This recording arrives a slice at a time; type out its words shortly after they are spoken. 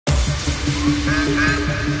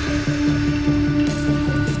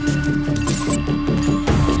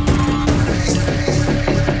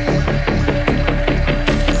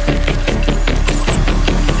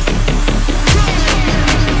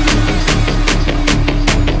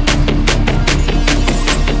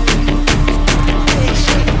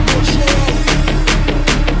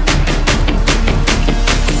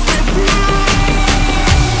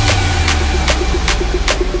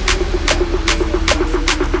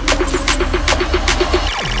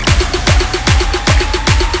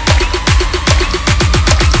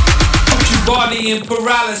Body in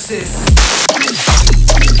paralysis.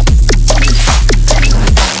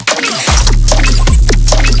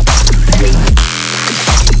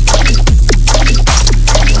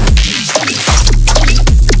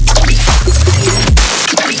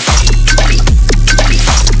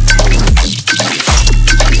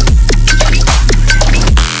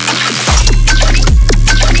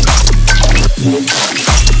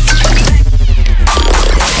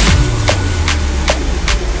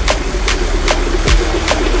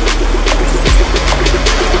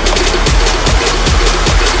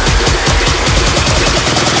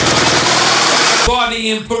 Body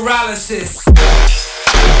in paralysis.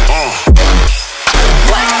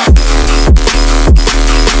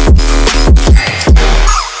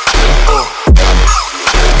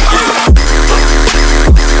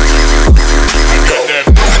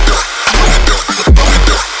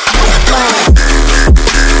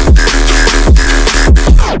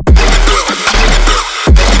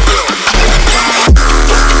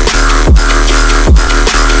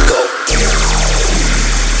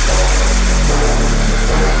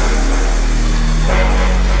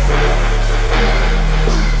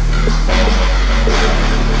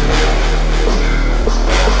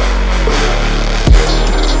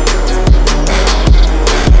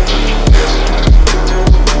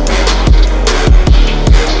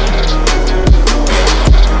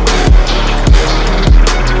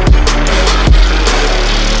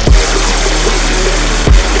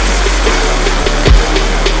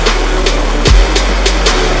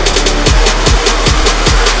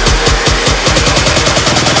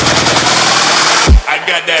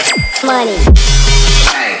 Money.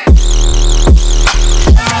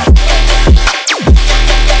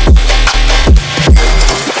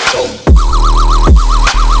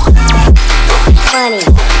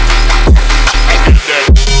 Money.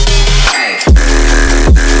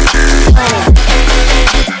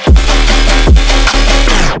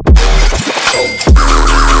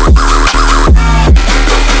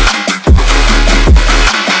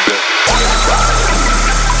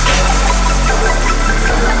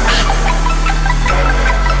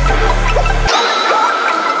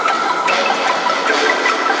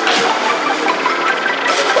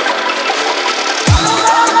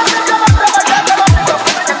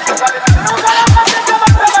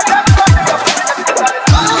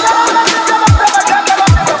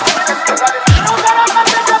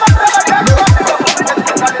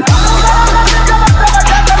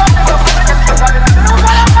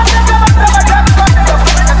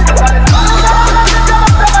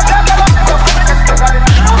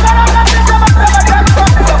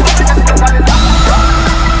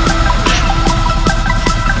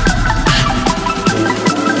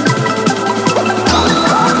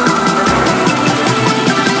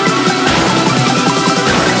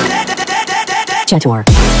 CHATOOR.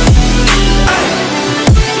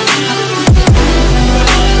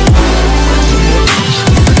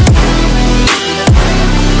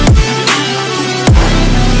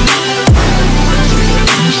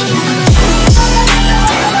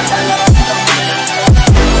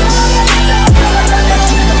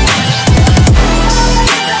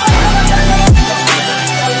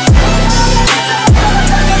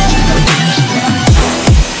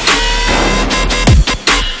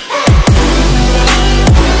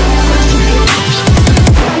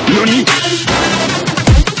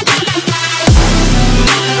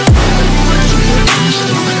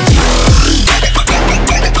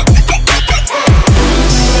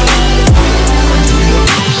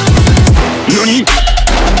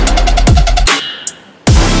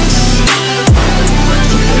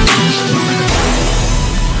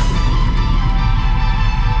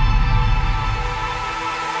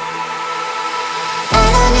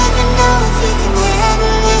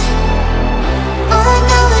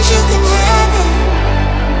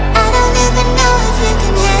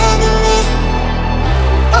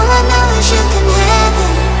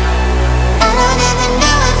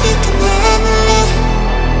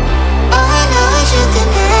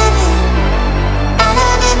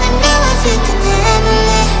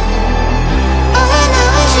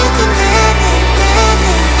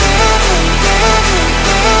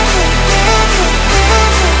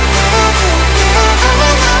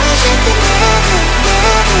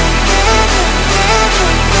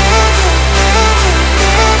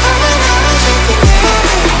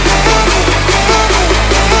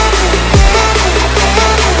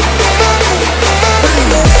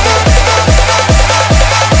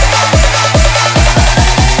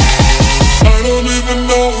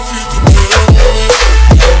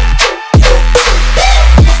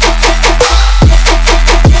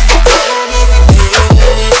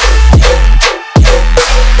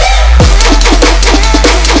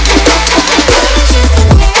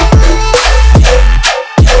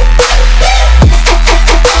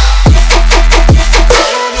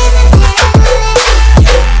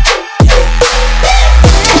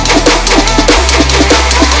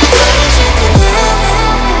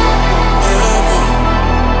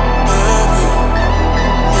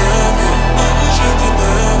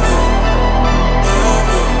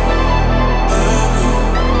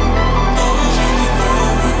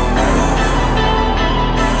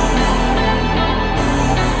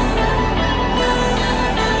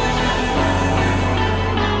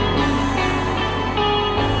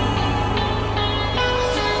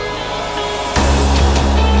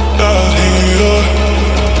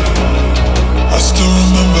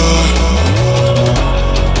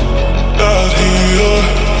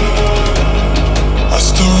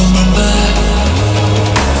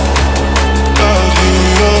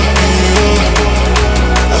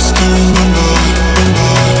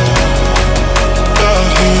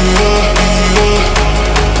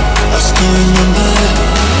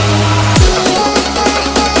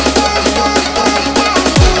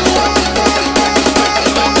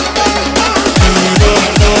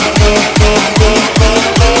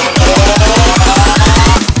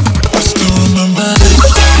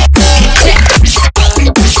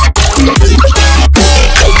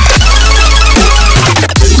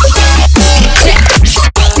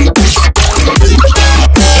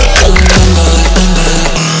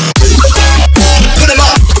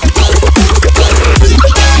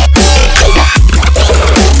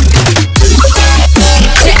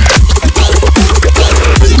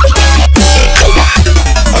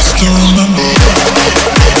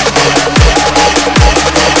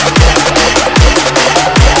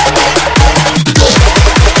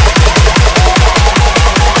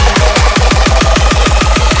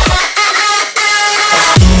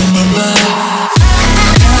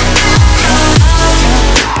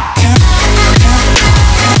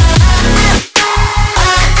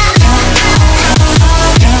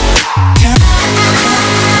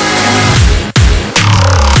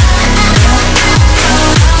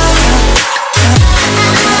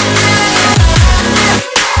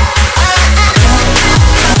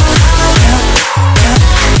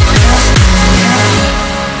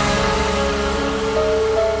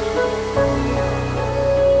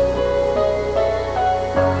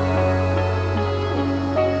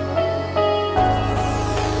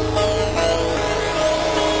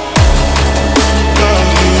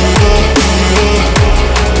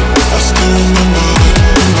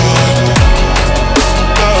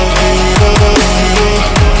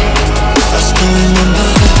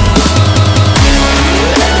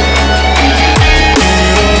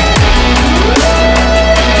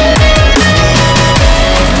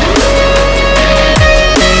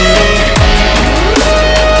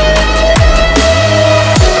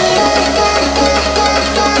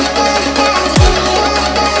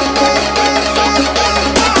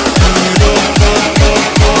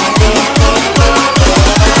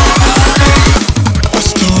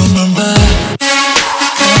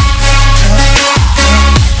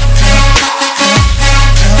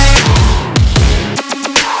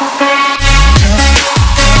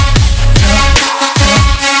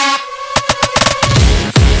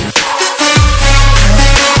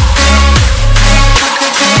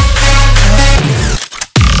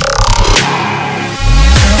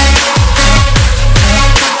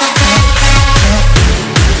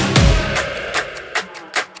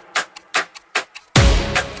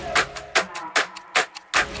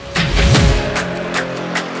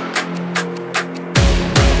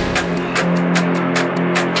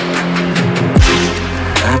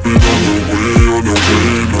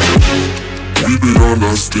 been on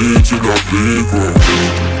the stage in a playground.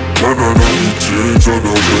 Man and I will change on the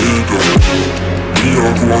way down. Me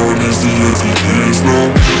and Grane is the 80 days now.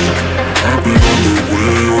 I've been on the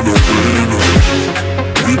way now.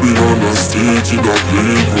 We been on the stage in a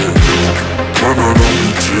playground. Man and I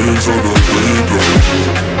will change on the way down.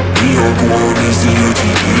 Me and Grane is the 80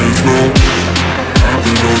 days now. I've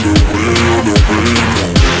been on the way now.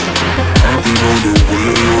 I've been on the way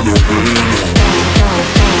now.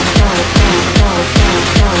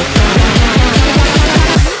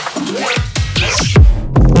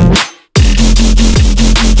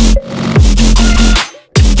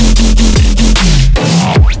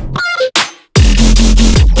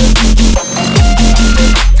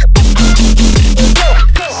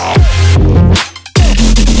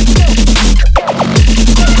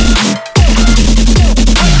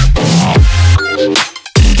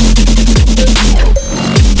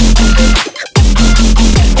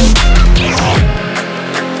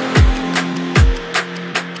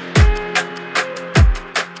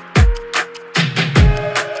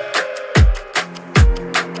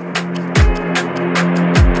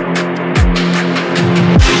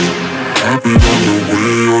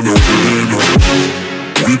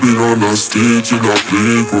 Stage in a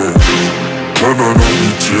playground. Man and I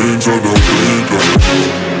will change on the way down.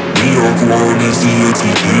 Me and Grane is the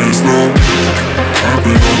 80 days now. I've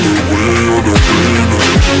been on the way now.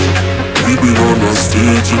 We been on the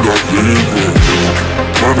stage in a playground.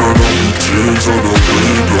 Man and I will change on the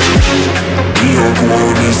way down. Me and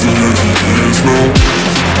Grane is the 80 days now.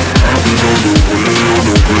 I've been on the way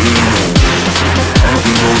now. I've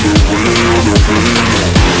been on the way now.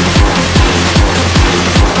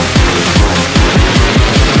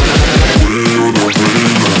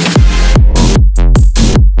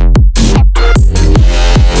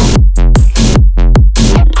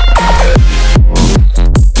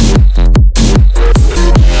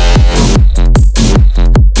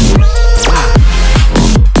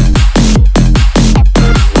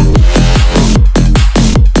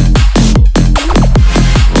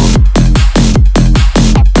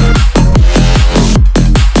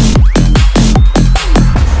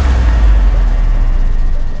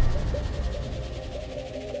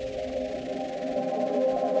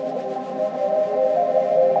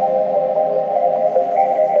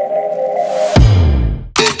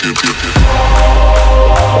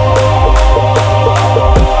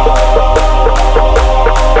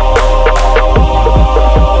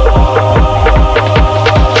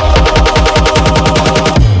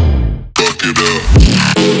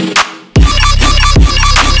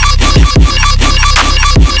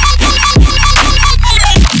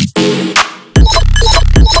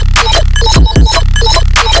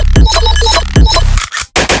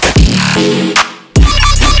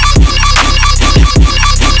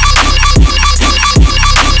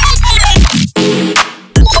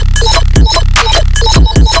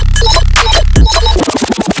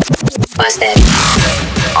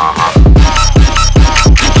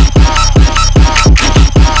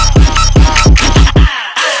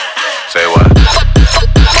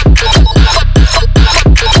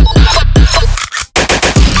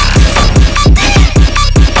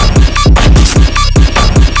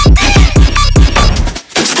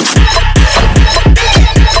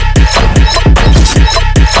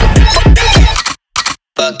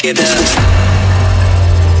 Fuck it up.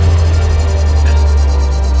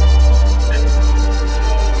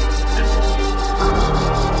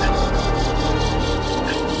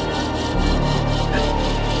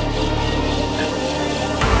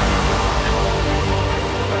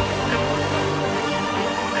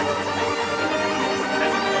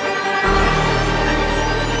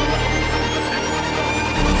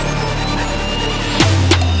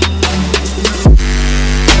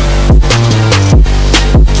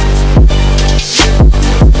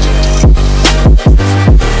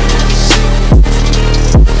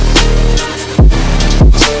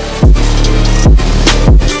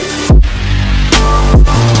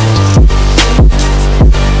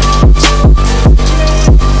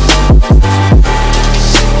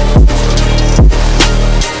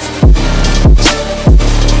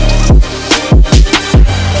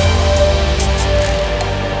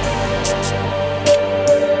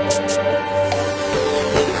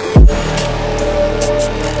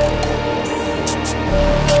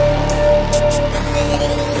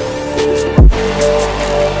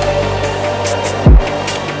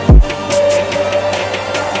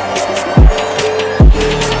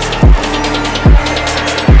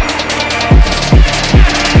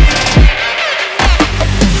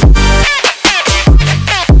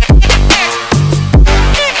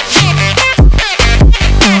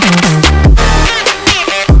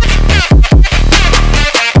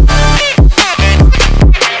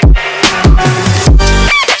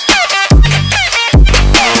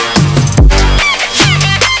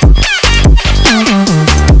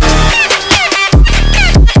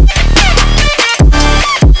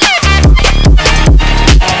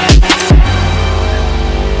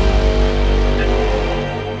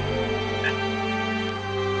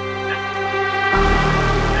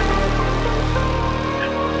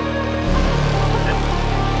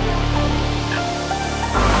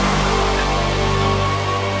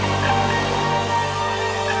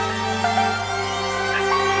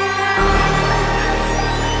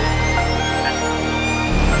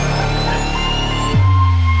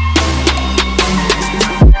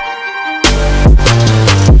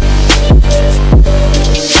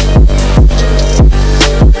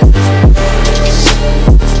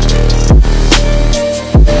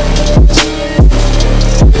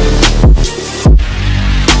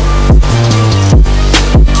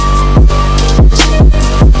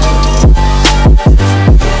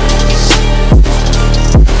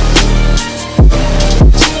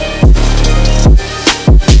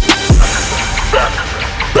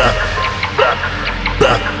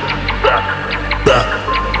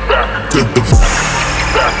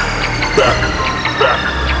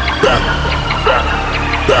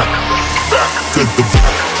 to the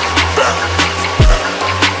back, back,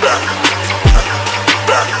 back,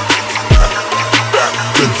 back,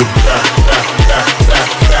 to the back,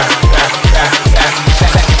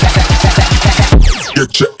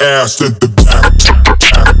 get your ass to the back, to the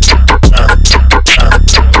back.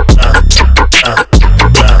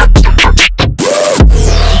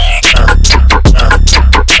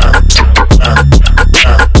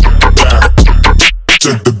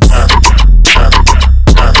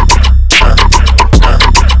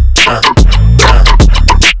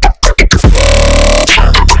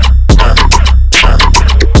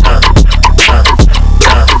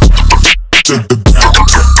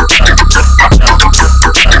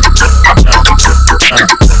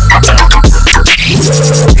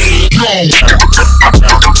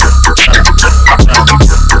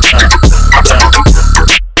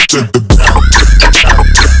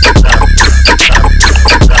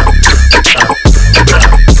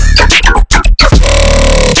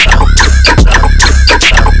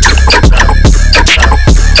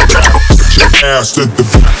 Ass to the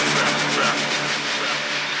back.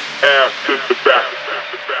 Ass to the back.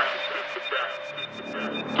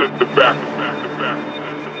 To the back.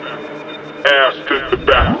 Ass to the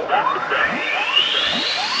back.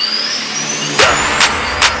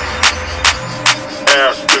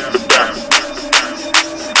 Ass to the back.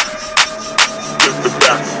 To the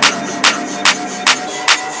back.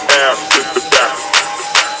 Ass to the back.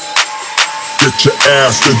 Get your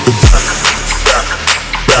ass to the back. Back.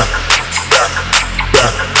 Back. Back, back,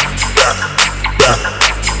 back, back,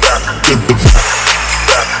 to the back,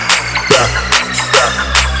 back, back, back, back,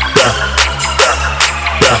 back,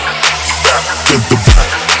 back, back, to the back,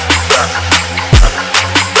 back, back,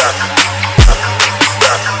 back,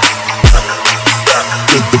 back, back,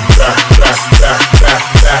 to the back, back, back,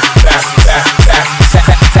 back, back, back, back,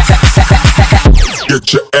 get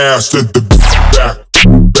your ass to the back,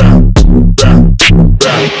 back, back, back,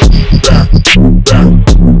 back, back, back, back.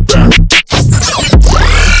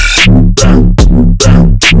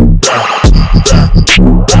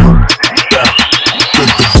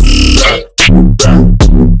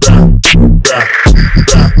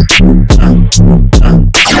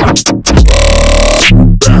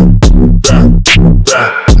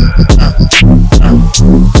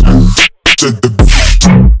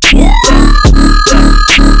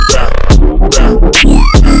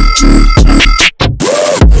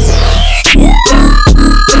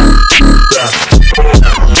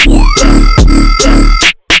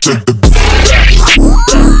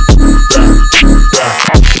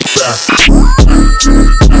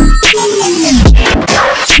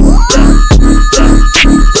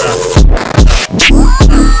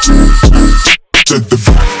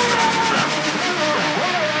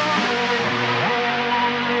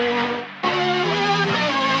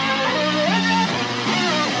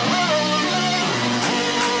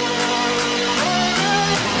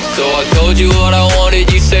 So I told you what I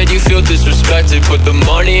wanted, you said you feel disrespected. Put the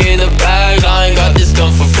money in the bag, I ain't got this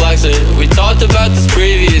done for flexing. We talked about this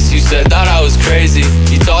previous, you said that I was crazy.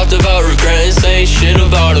 You talked about regretting saying shit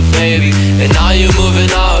about a baby. And now you're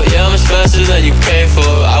moving out, yeah, I'm expensive than you paid for.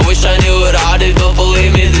 I wish I knew what I did, but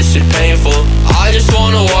believe me, this shit painful. I just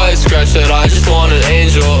want a white scratch that I just want an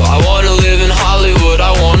angel. I wanna live in Hollywood,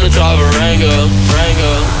 I wanna drive a Rango.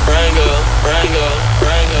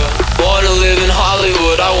 Wanna live in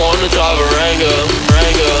Hollywood, I wanna drive a Rango.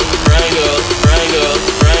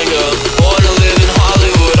 Wanna live in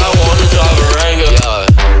Hollywood, I wanna drive a Rango. Yeah.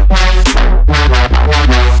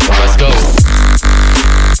 Let's go.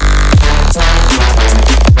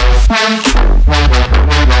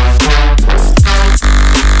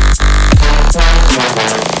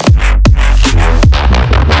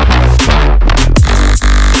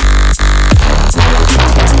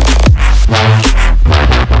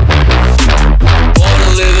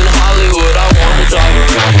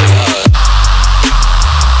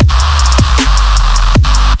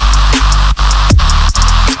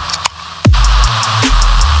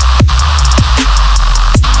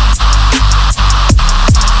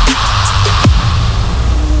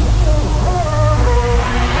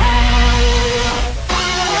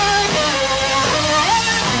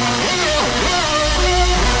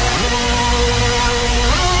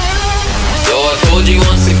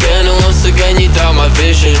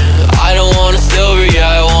 I don't want a silver,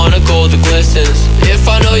 yeah, I want a gold that glistens. If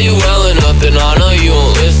I know you well enough, then I know you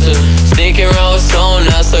won't listen. Sneaking around with someone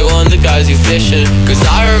else like one of the guys you fishing. Cause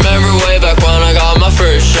I remember way back when I got my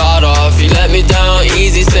first shot off. You let me down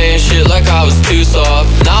easy, saying shit like I was too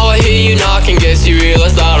soft. Now I hear you knocking, guess you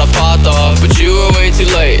realize that I popped off. But you were way too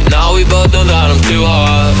late, now we both know that I'm too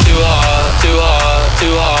hot. Too hot, too hot,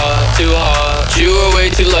 too hot, too hot.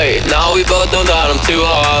 too late. Now we both know that I'm too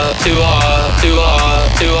hard, too hard, too hard,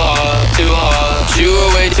 too hard, too hard. You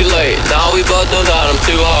were way too late. Now we both know that I'm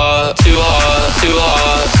too hard, too hard, too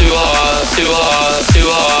hard, too hard, too hard, too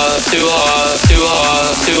hard, too hard, too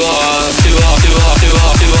hard, too hard, too hard, too hard, too hard, too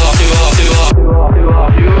hard, too hard, too hard, too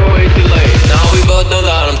hard. You were way too late. Now we both know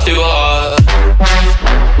that I'm too hard.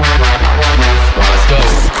 Let's go.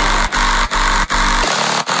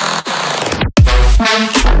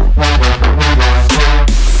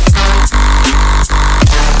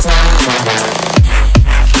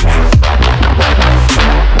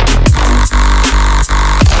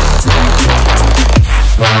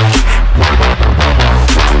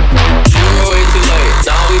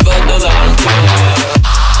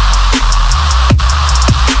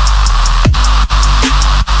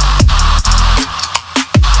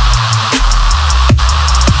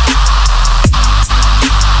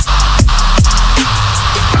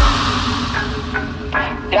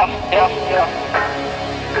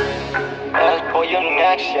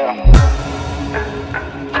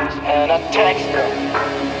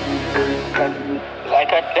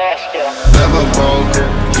 Never broke,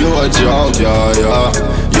 you a joke, yeah, yeah.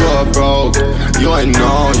 You a broke, you ain't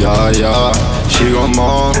know, yeah, yeah. She gon'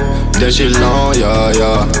 moan, then she long, yeah,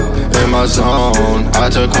 yeah. In my zone, I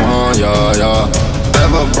took one, yeah, yeah.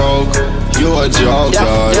 Never broke, you a joke,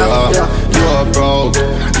 yeah, yeah. You a broke,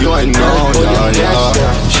 you ain't know, yeah, yeah.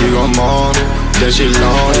 She gon' moan, then she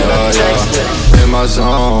long, yeah, yeah. In my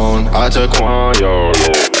zone, I took one, yeah,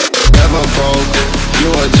 yeah. Never broke, you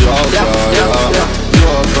a joke, yeah, yeah. You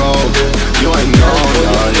a broke, you ain't know,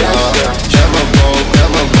 yeah, yeah. Never broke,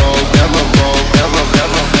 never broke, never broke, never,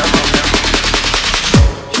 never, never.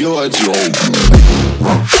 You a joke.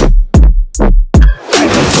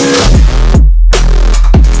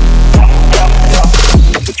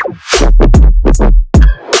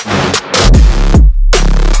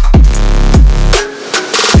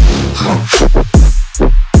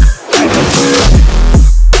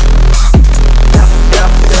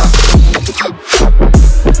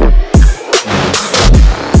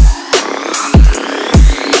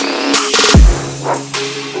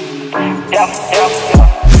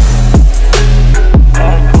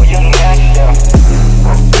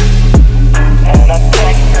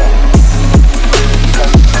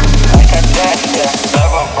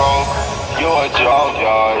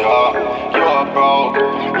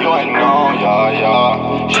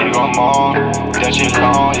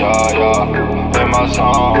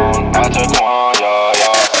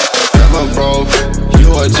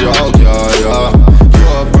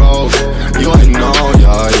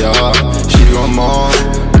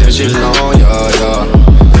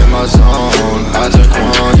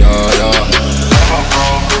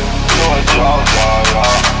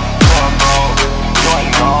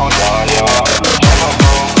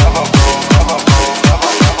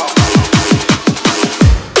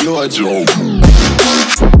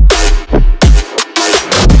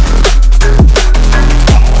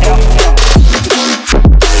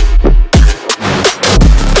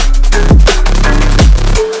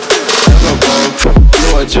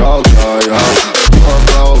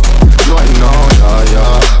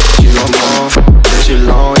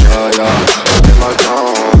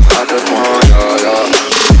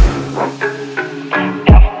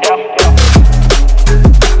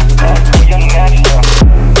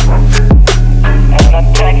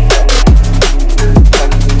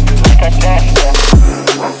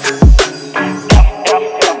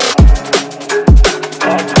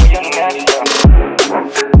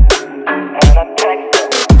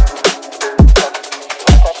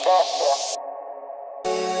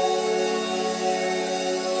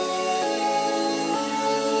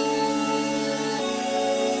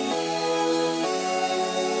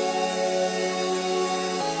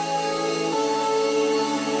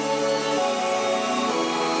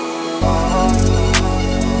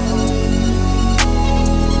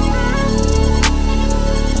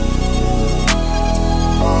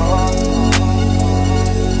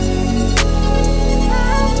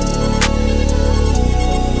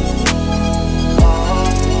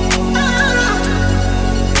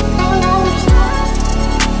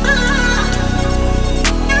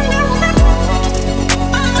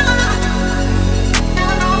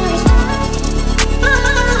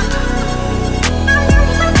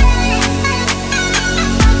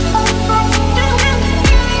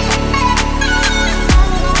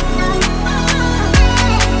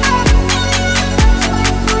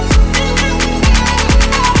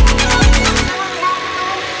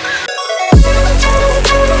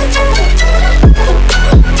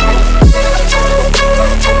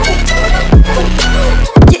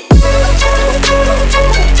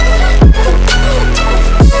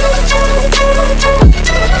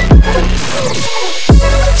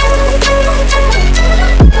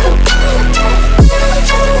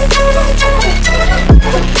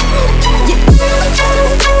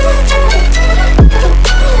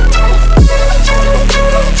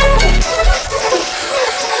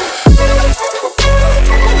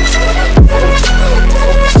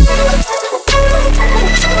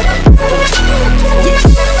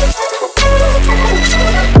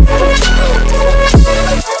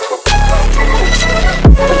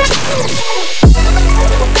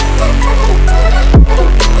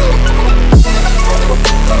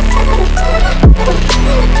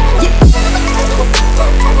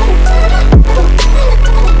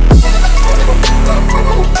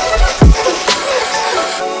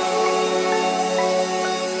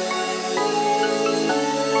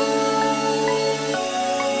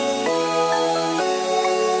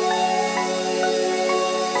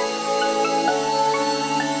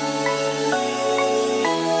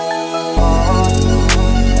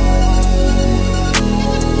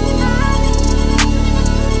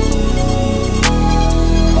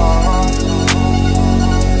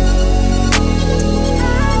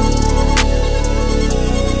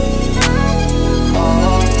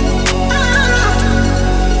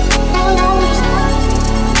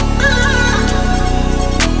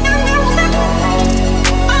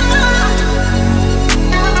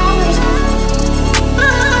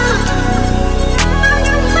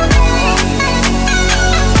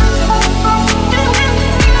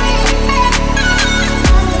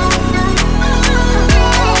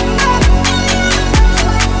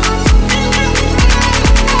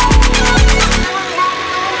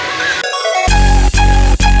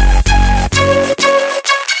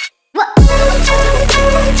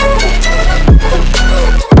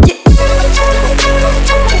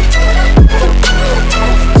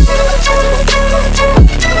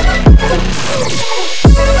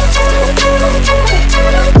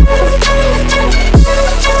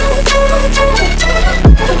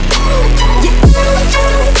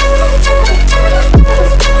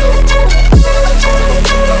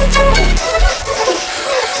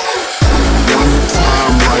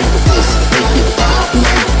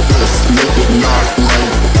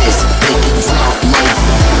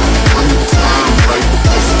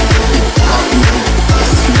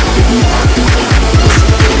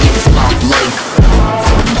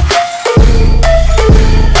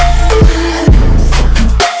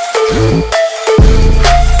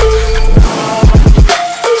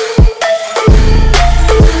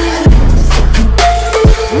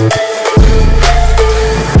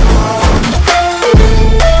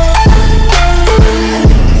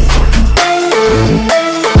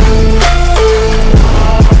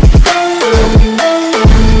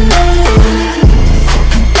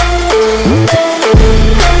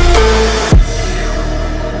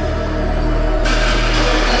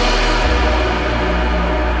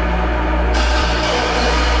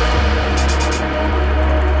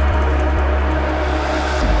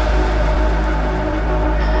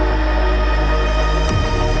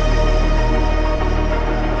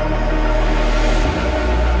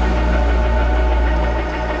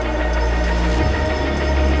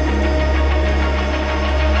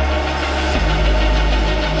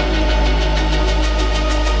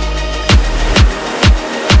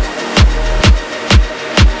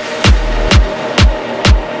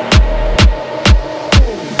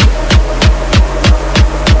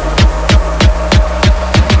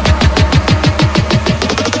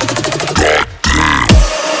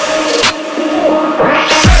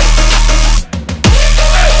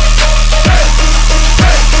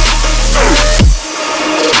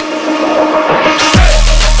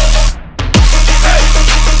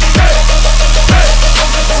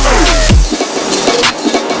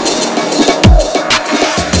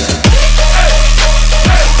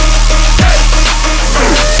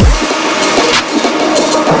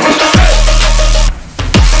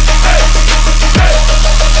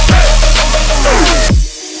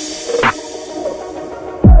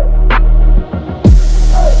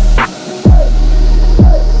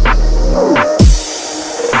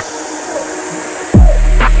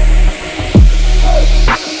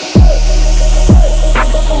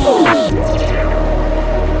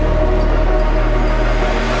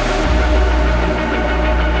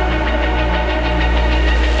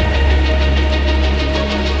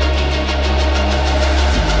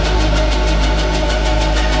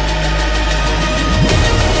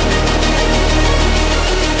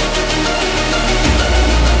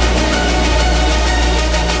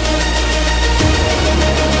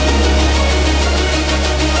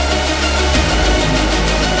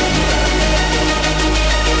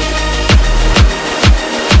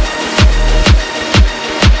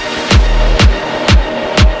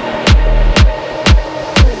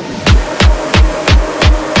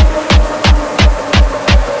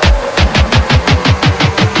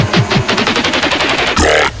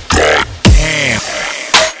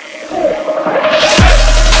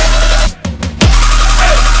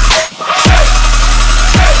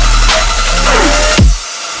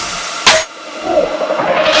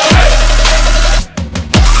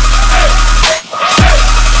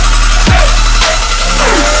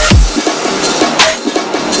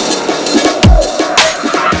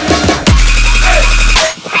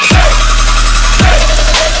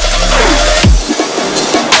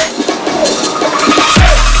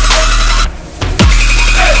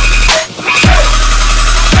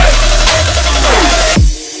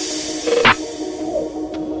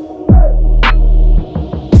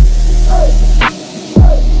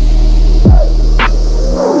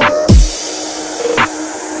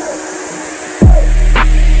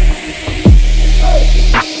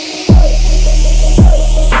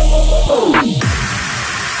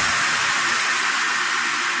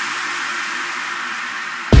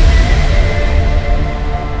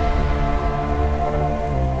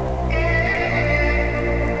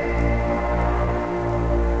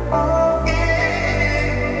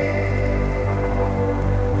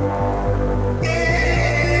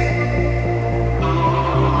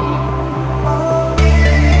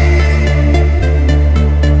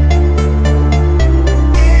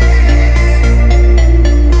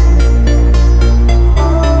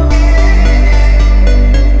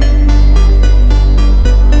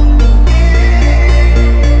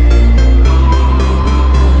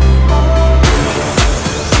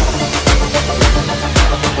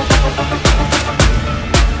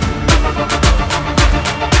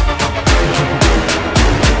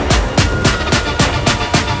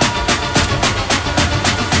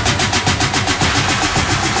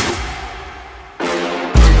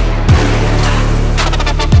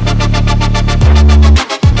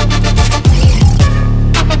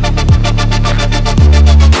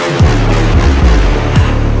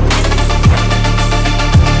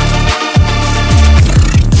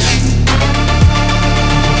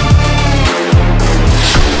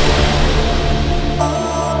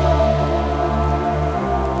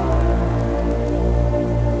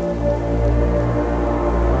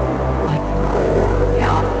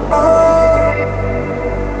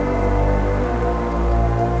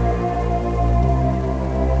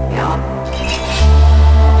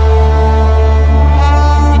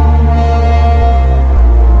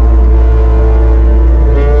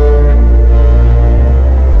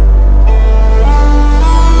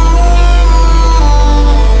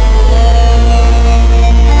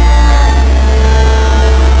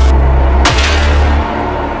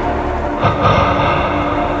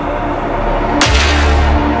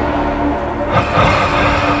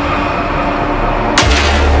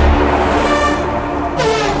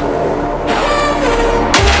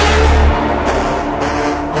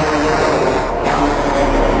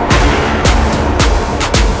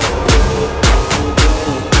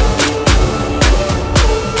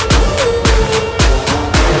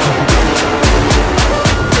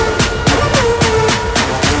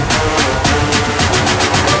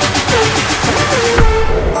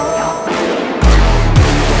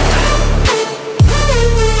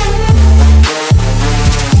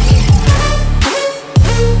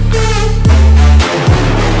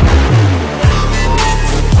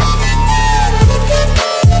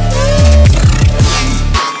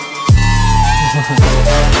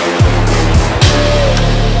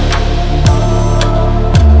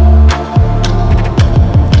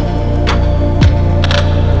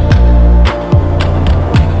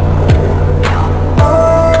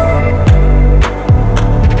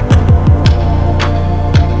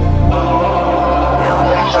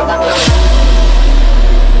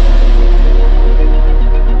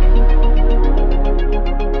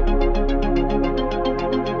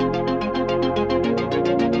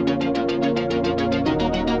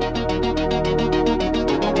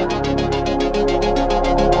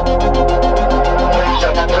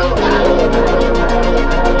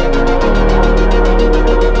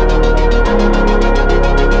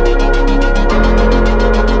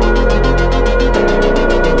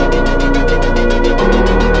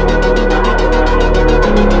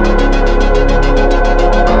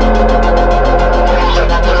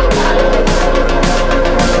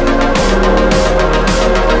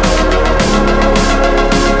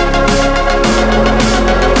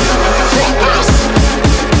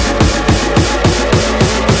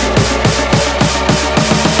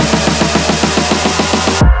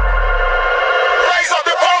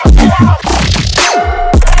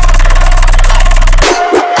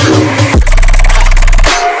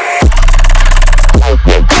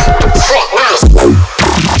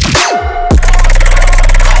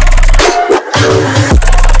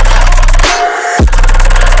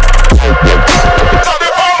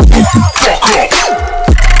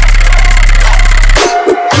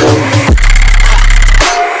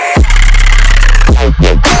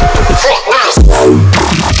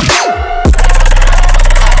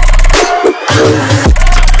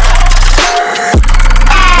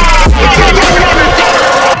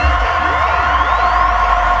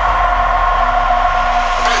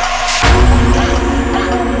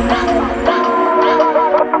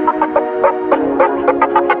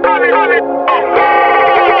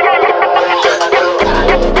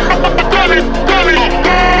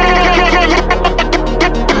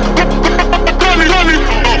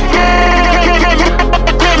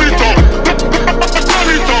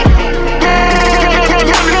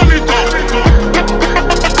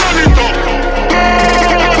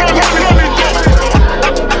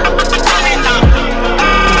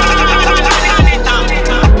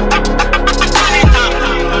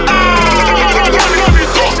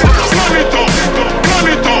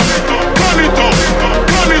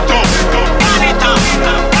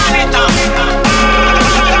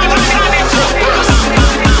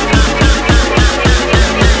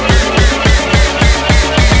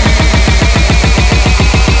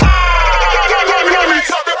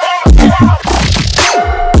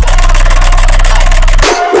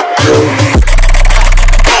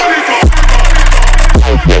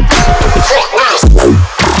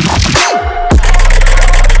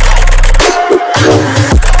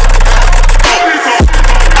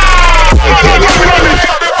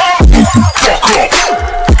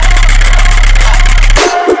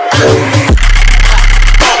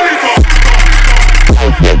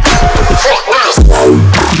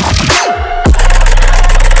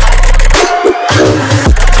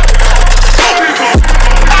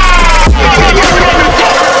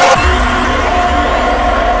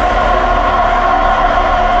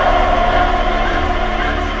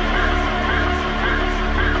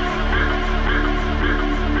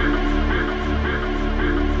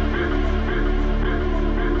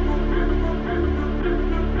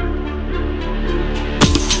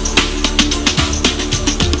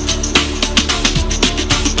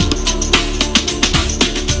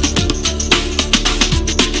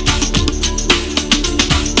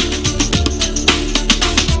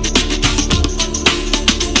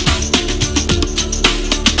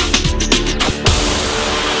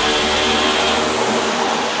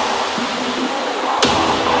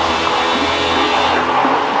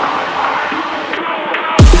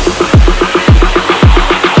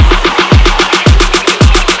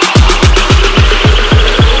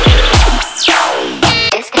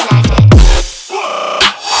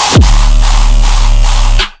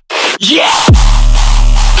 Yeah!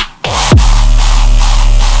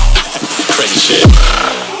 Crazy shit.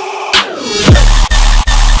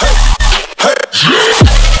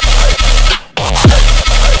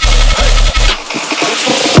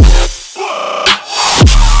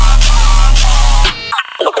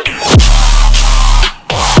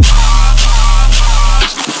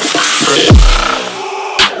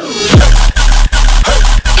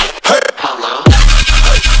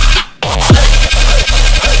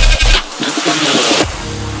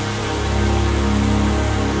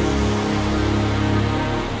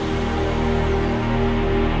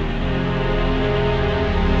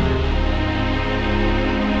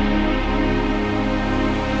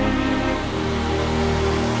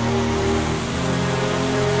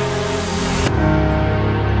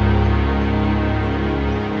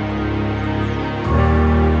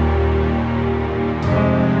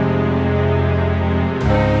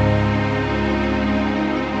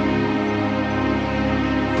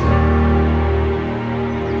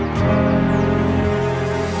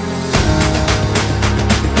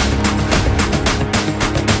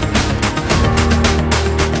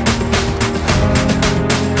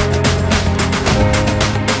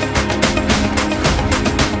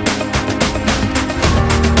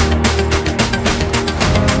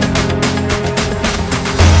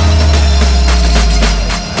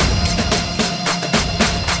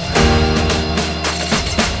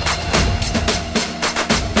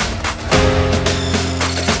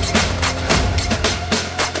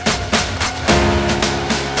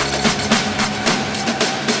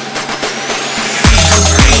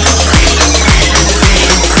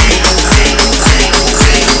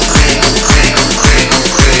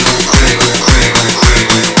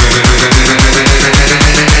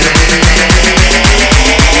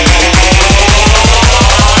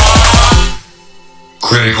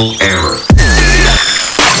 Critical error.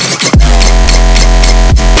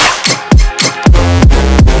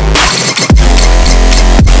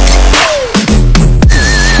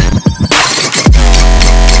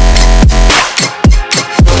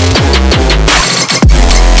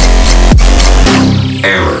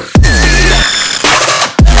 Error.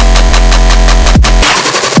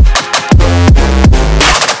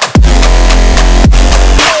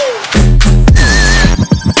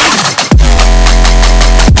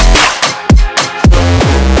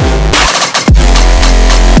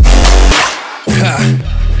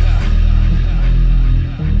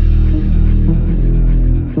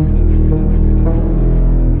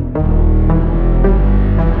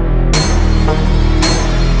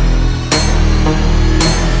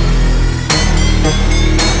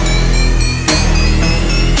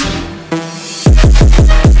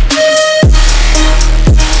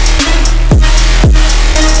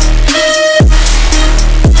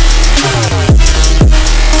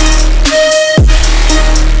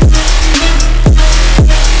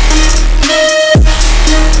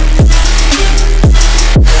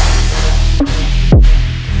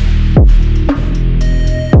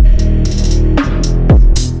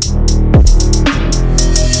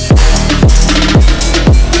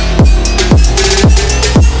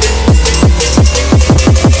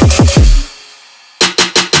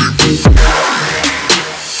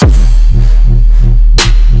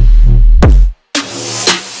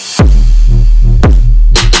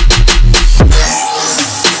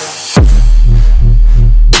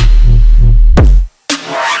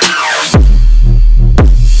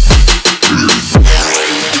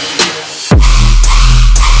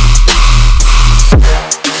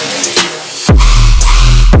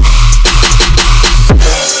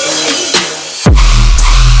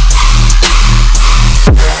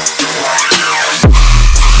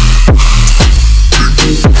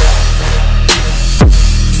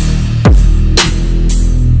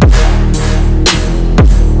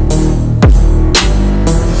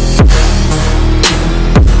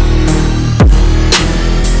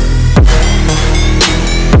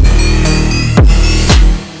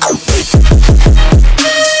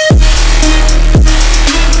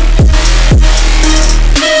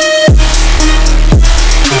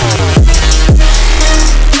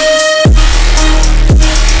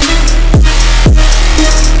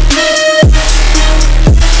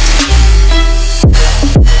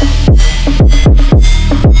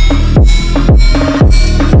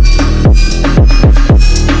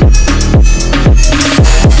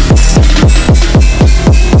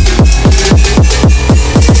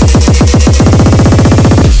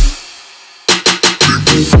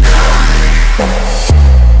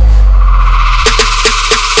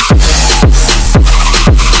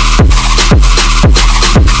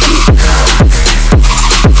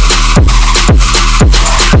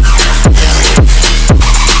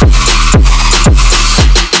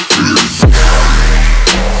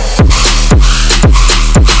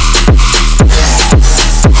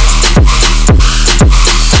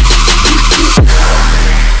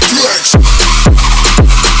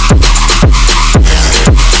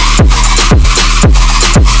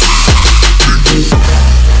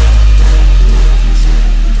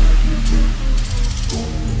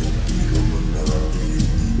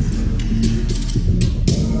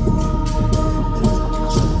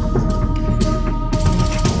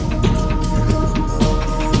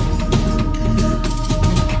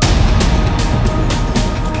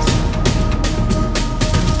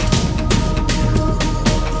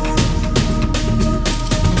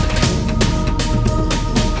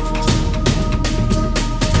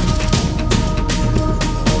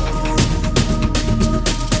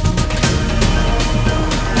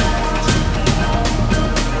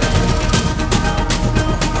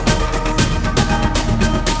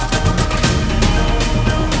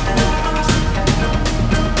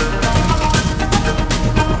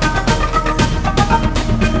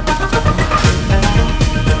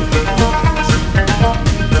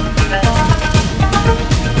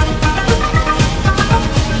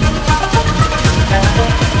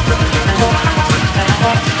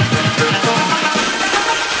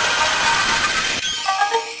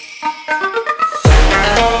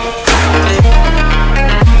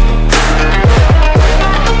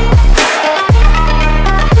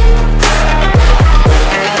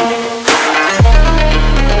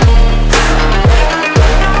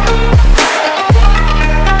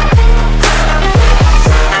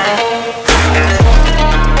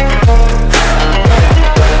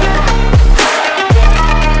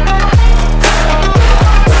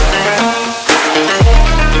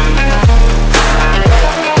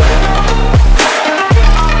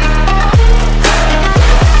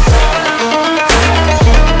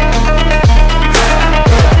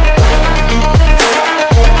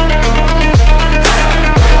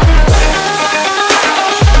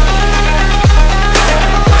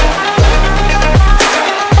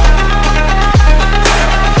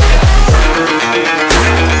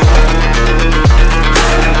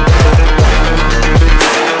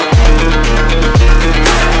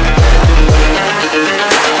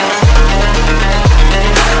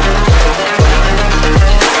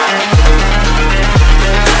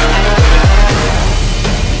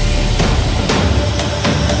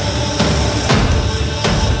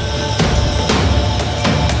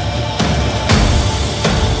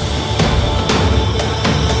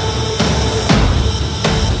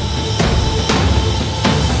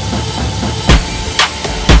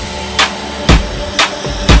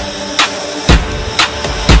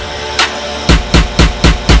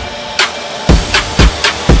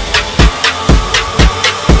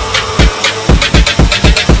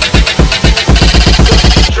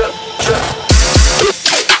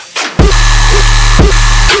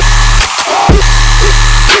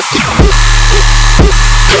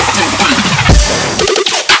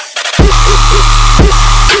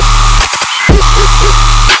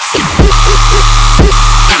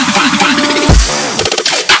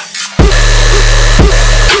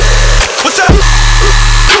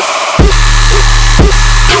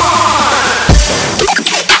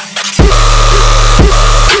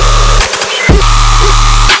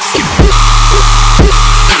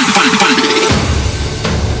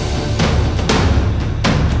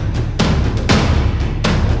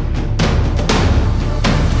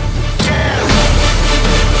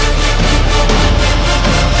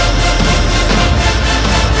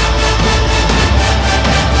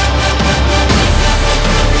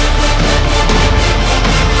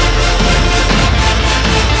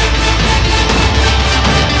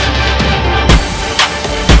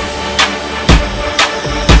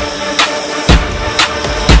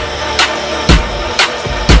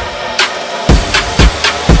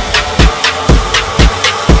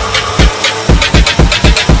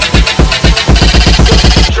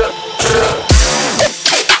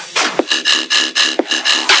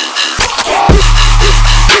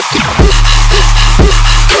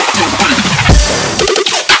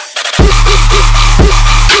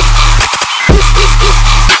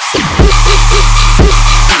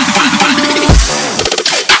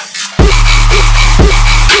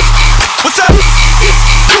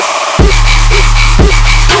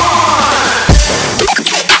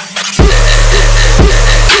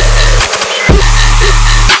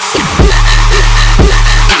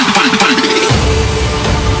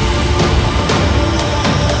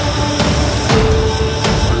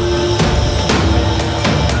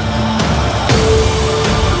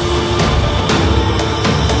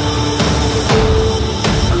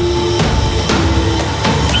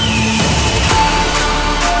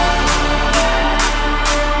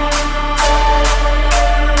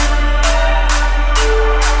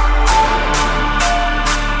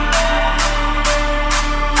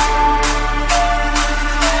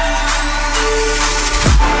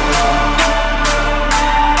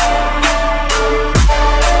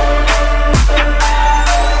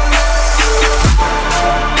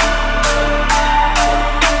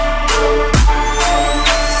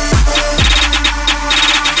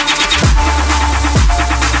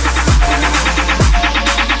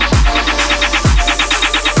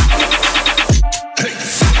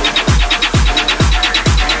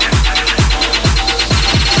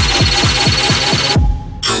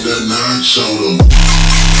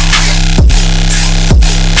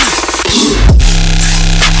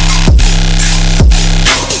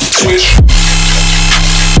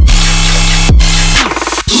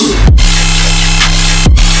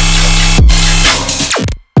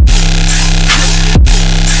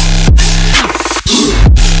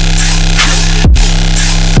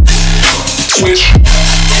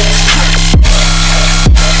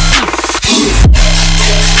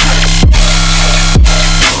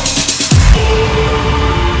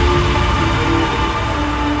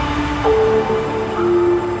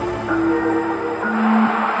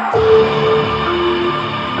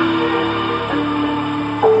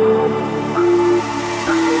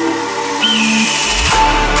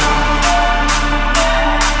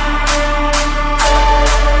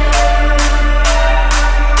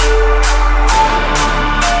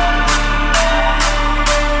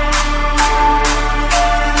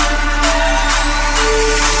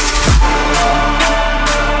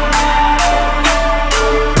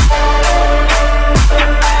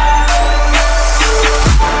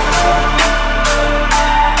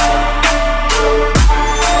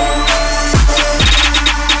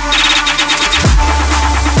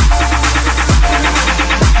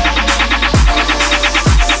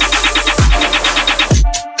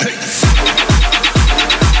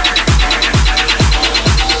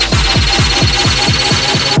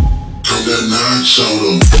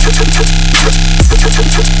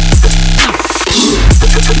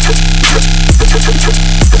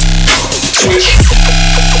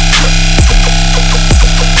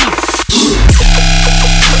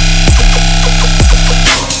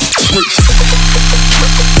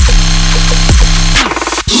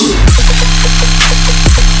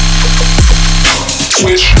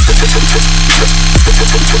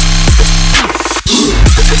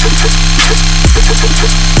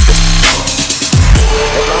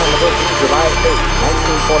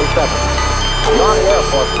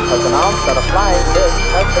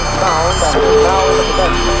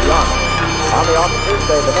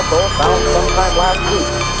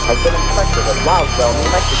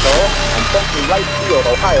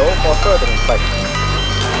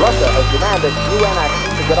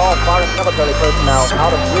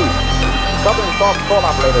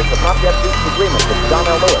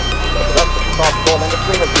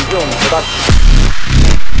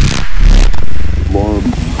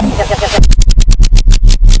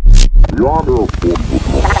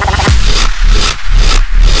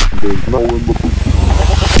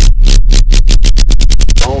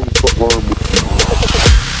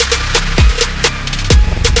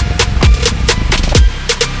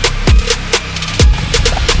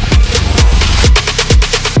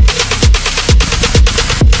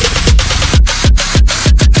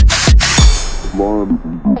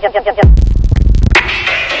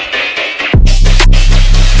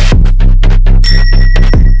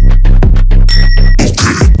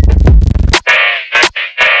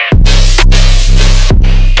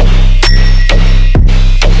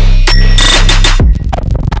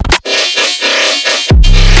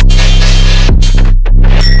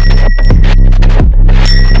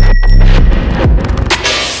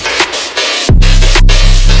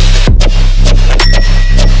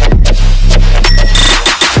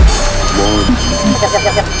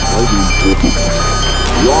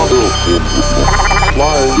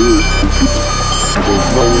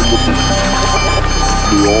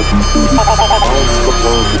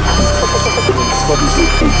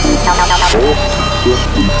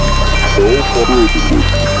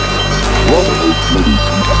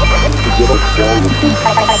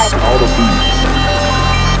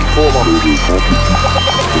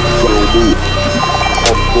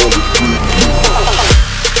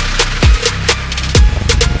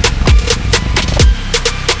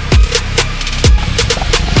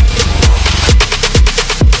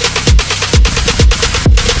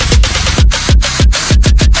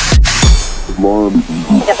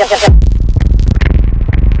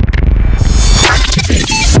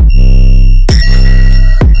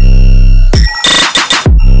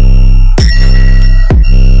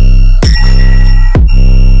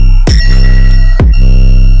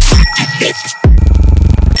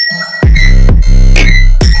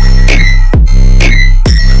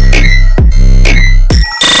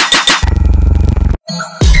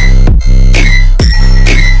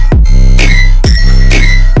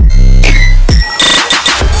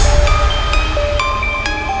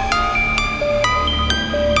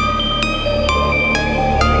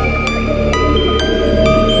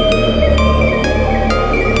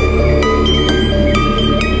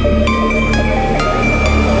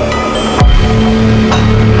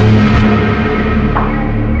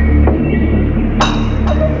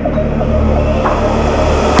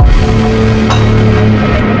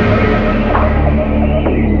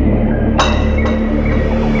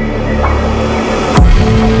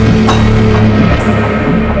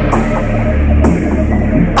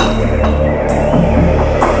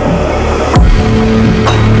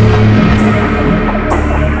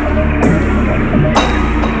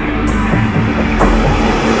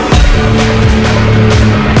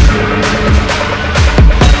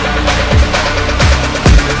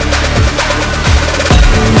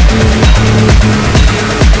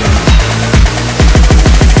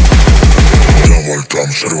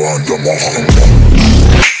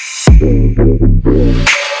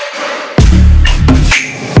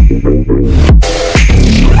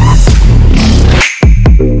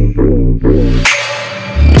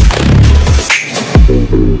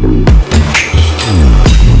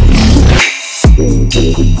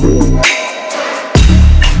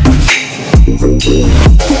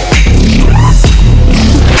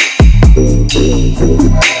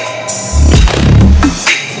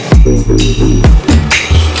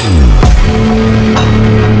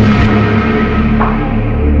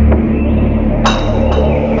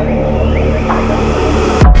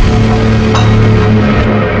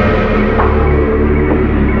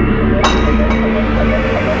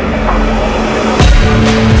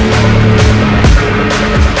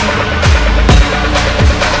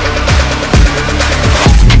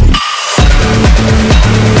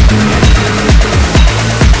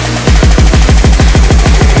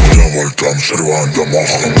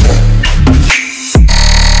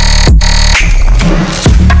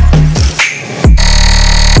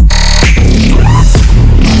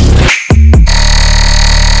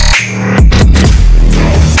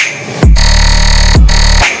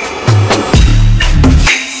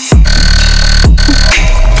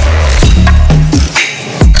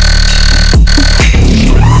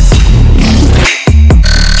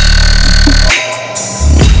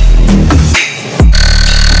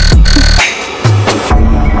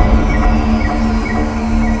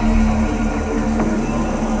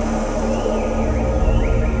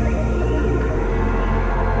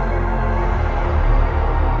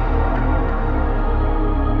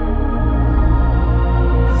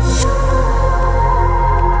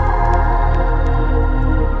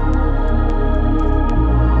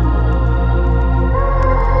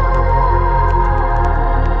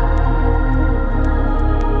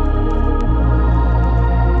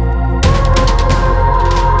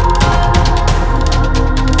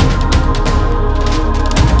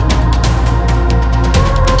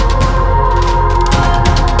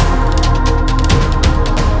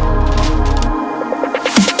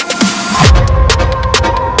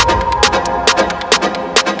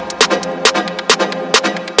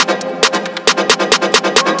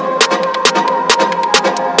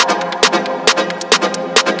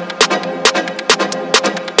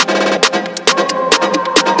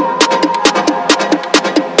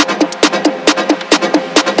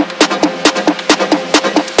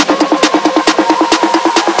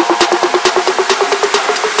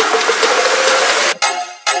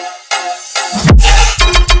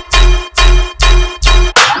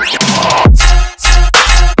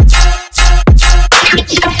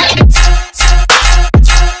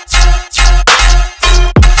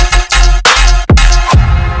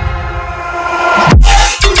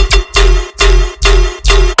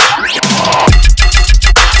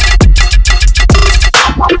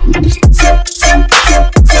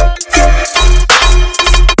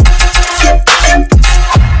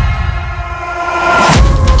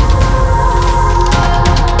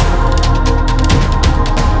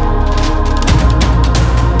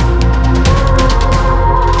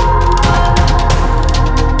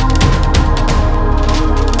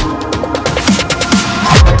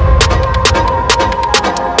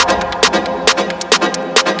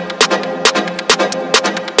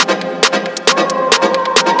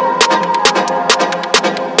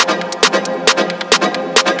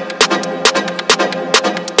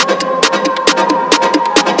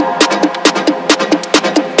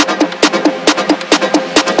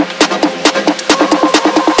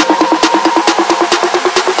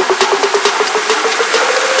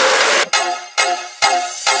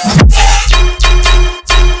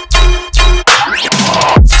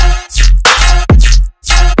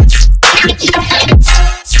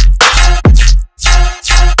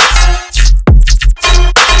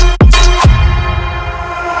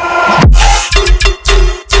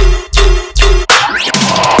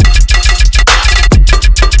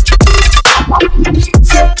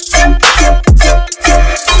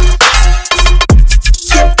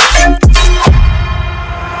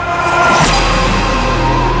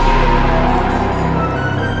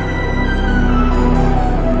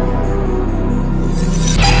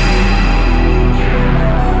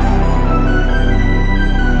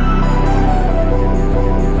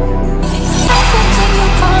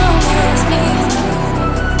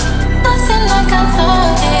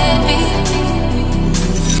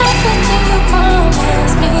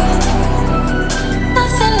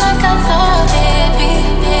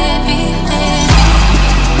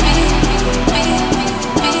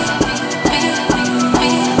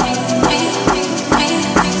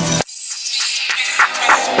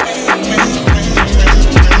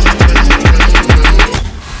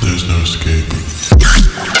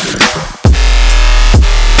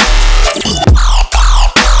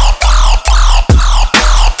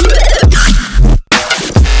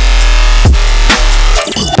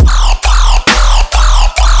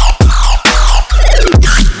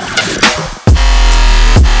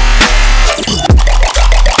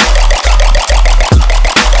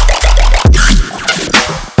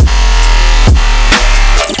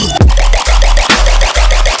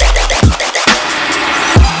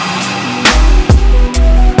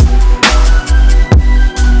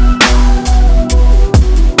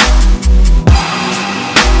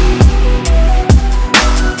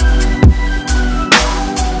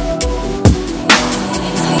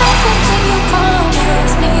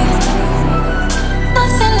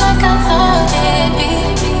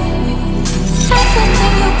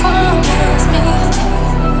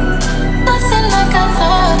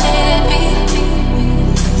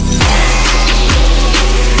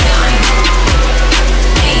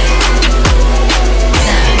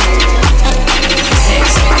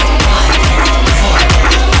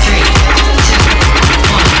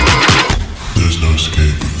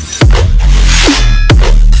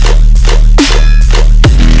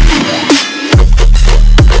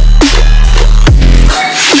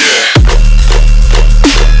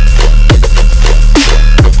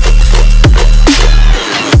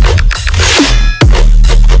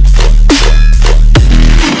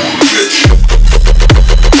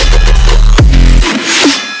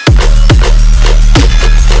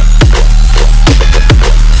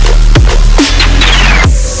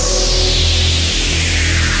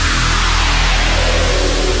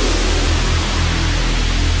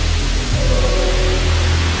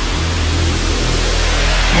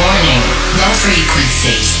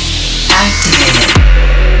 frequencies activated.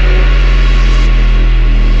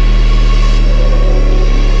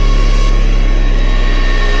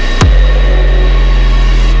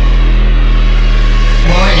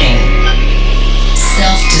 Warning.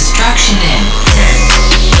 Self-destruction in 10,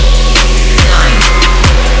 9,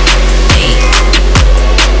 8,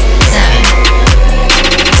 7,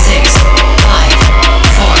 6, 5,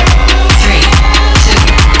 4, 3, 2,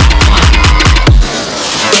 1.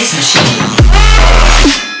 Base machine.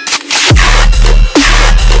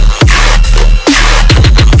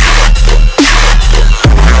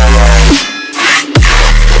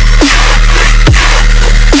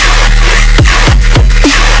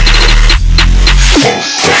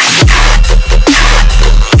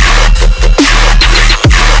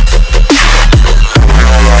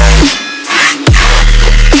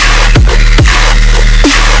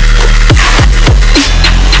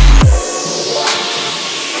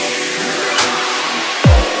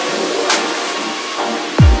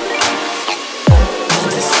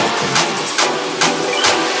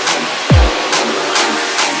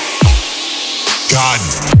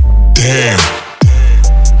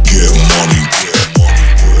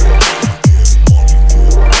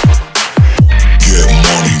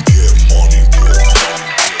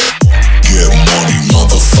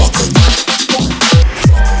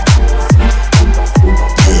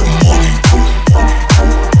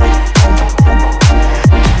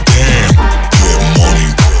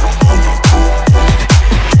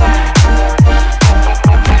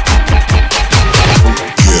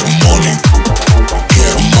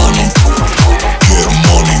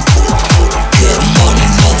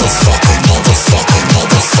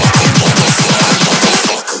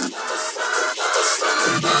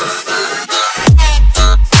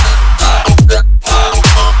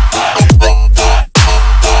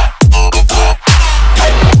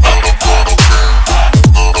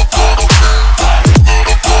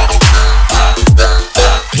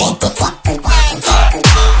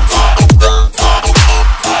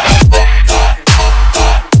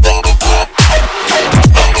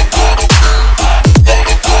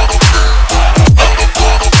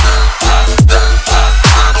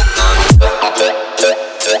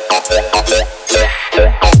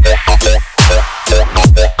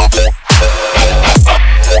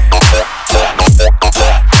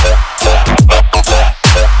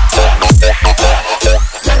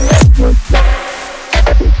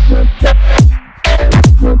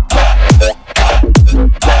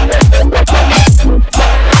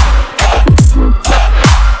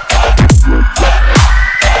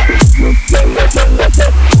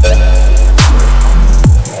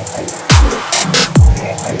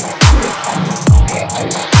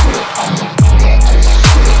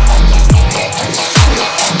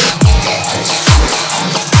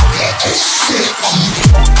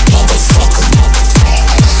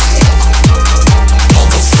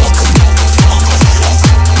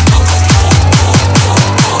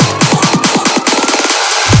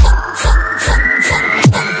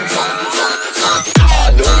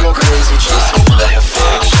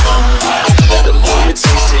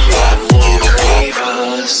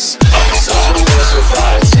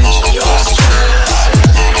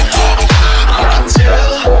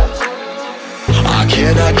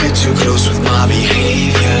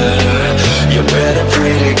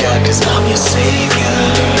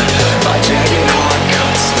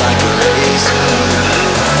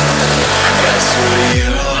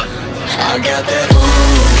 I got that ooh,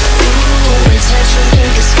 intention in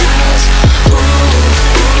disguise. Ooh,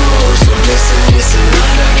 so listen,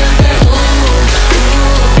 right, I got that ooh,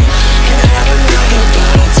 can I have another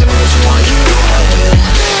bite? I do what you want, you know I will.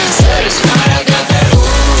 Satisfied, I got that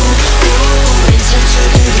ooh, intention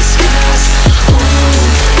in disguise.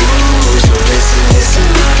 Ooh, so listen,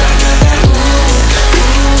 right, I got that ooh,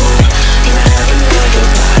 can I have another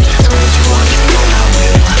bite? I do what you want, you know I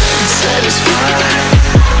will. Satisfied.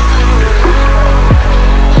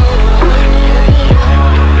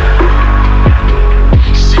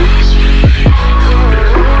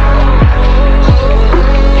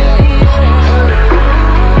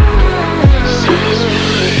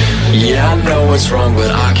 Yeah, I know what's wrong,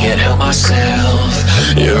 but I can't help myself.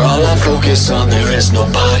 You're all I focus on, there is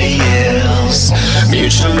nobody else.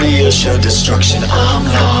 Mutually assured destruction, I'm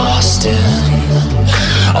lost in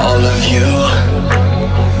all of you.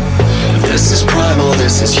 This is primal,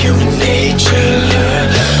 this is human nature.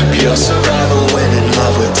 Pure survival when in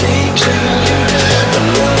love with danger. The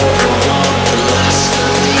love, the want, the lust, the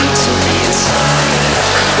need to be inside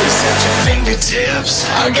is at your fingertips.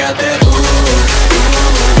 I got that ooh,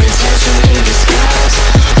 intention in disguise.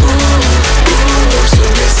 Ooh, so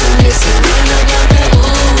listen, right, I got that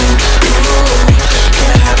ooh, can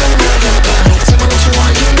I have another bite? Tell me what you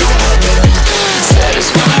want, you know I will.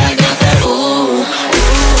 Satisfy, I got that ooh,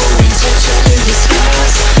 intention in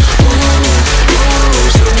disguise. Ooh,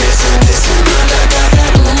 so listen, right, I got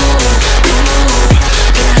that ooh,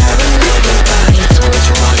 can I have another bite? Tell me what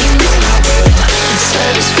you want, you know I will.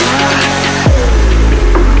 Satisfy.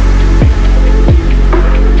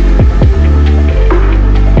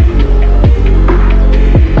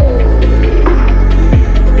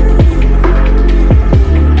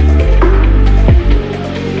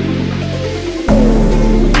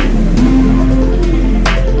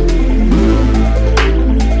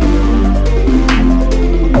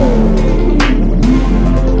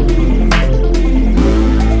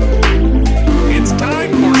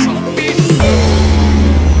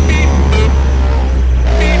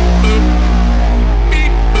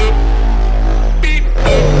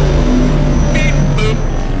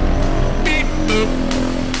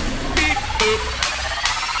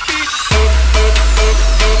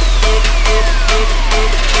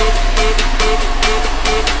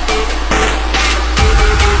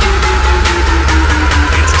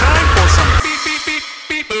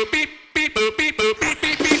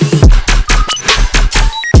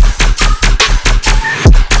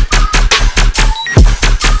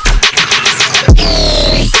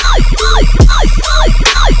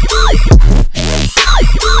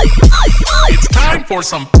 For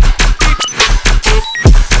some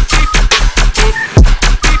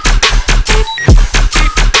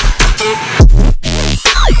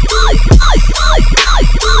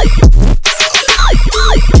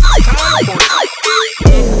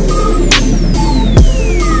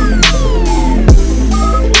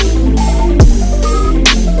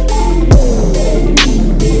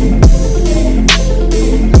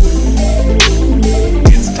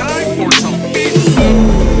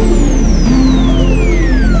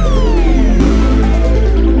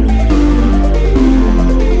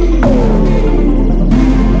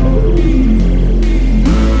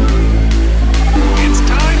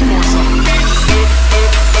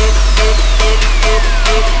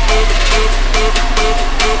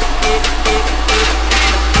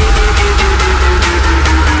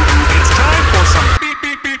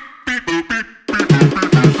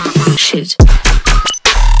shoot.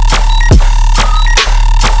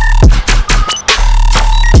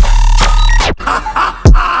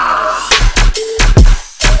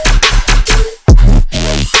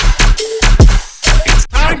 It's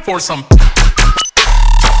time for some